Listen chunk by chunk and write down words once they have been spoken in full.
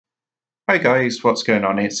Hi guys, what's going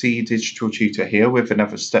on? It's the Digital Tutor here with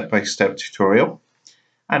another step-by-step tutorial.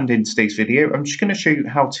 And in today's video, I'm just going to show you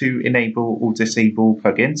how to enable or disable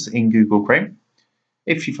plugins in Google Chrome.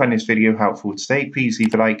 If you find this video helpful today, please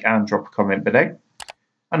leave a like and drop a comment below.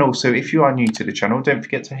 And also, if you are new to the channel, don't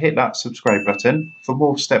forget to hit that subscribe button for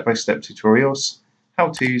more step-by-step tutorials,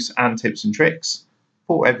 how-tos and tips and tricks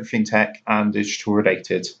for everything tech and digital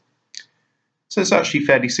related. So it's actually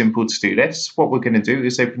fairly simple to do this. What we're going to do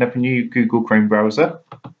is open up a new Google Chrome browser.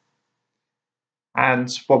 And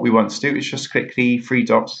what we want to do is just click the three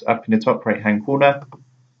dots up in the top right hand corner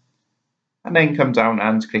and then come down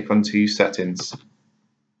and click onto settings.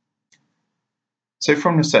 So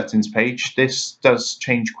from the settings page, this does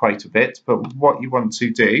change quite a bit, but what you want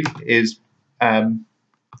to do is in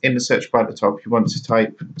the search bar at the top, you want to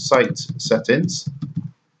type site settings.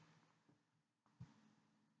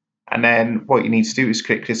 And then what you need to do is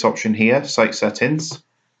click this option here, Site Settings.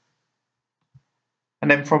 And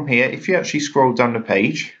then from here, if you actually scroll down the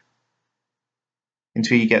page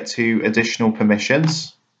until you get to Additional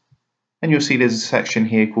Permissions, and you'll see there's a section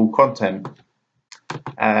here called Content.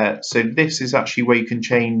 So this is actually where you can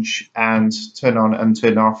change and turn on and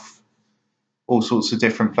turn off all sorts of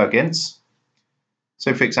different plugins.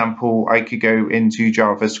 So for example, I could go into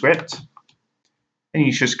JavaScript. And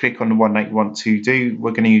you just click on the one that you want to do.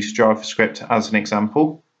 We're going to use JavaScript as an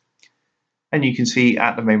example. And you can see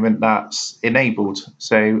at the moment that's enabled.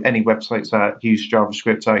 So any websites that use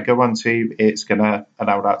JavaScript that I go onto, it's going to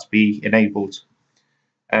allow that to be enabled.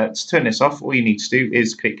 To turn this off, all you need to do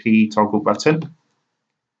is click the toggle button.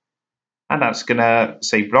 And that's going to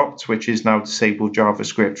say blocked, which is now disabled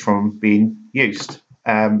JavaScript from being used.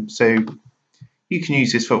 So you can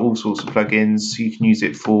use this for all sorts of plugins. You can use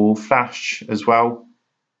it for Flash as well.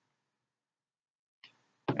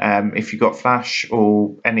 If you've got Flash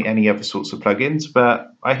or any other sorts of plugins.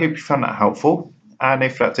 But I hope you found that helpful. And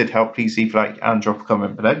if that did help, please leave a like and drop a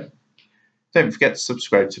comment below. Don't forget to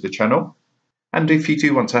subscribe to the channel. And if you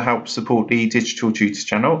do want to help support the Digital Tutor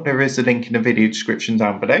channel, there is a link in the video description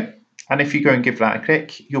down below. And if you go and give that a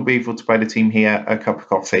click, you'll be able to buy the team here a cup of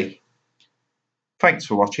coffee. Thanks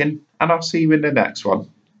for watching, and I'll see you in the next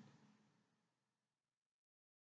one.